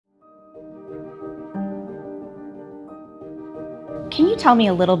Can you tell me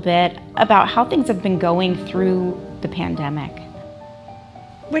a little bit about how things have been going through the pandemic?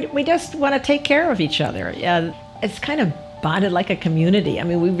 We just want to take care of each other. It's kind of bonded like a community. I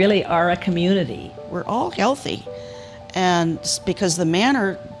mean, we really are a community. We're all healthy, and because the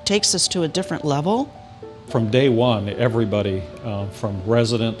manor takes us to a different level. From day one, everybody, from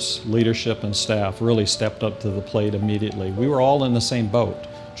residents, leadership, and staff really stepped up to the plate immediately. We were all in the same boat,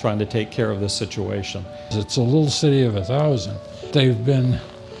 trying to take care of this situation. It's a little city of 1,000. They've been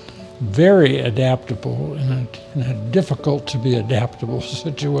very adaptable in a difficult to be adaptable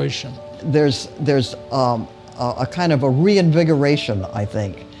situation. There's a kind of a reinvigoration, I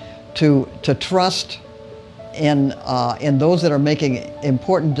think, to trust in those that are making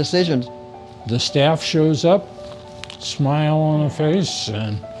important decisions. The staff shows up, smile on the face,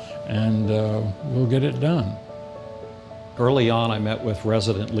 and we'll get it done. Early on, I met with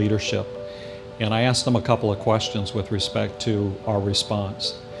resident leadership, and I asked them a couple of questions with respect to our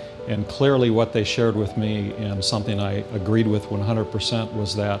response. And clearly what they shared with me, and something I agreed with 100%,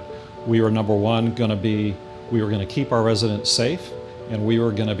 was that we were, number one, we were going to keep our residents safe, and we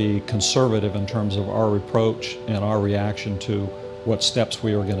were going to be conservative in terms of our approach and our reaction to what steps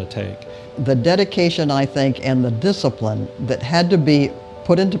we were going to take. The dedication, I think, and the discipline that had to be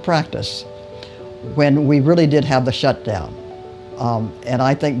put into practice when we really did have the shutdown. And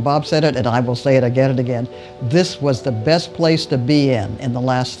I think Bob said it, and I will say it again and again, this was the best place to be in the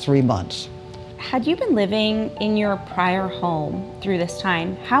last 3 months. Had you been living in your prior home through this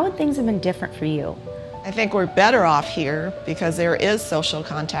time, how would things have been different for you? I think we're better off here because there is social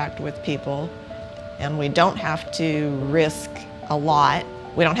contact with people, and we don't have to risk a lot.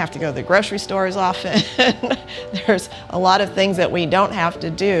 We don't have to go to the grocery store as often. There's a lot of things that we don't have to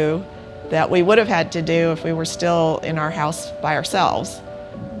do that we would have had to do if we were still in our house by ourselves.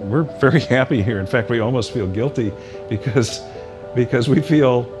 We're very happy here. In fact, we almost feel guilty because we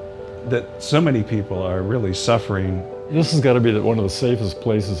feel that so many people are really suffering. This has got to be one of the safest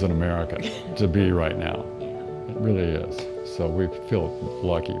places in America to be right now. It really is. So we feel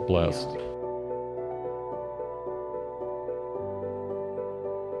lucky, blessed.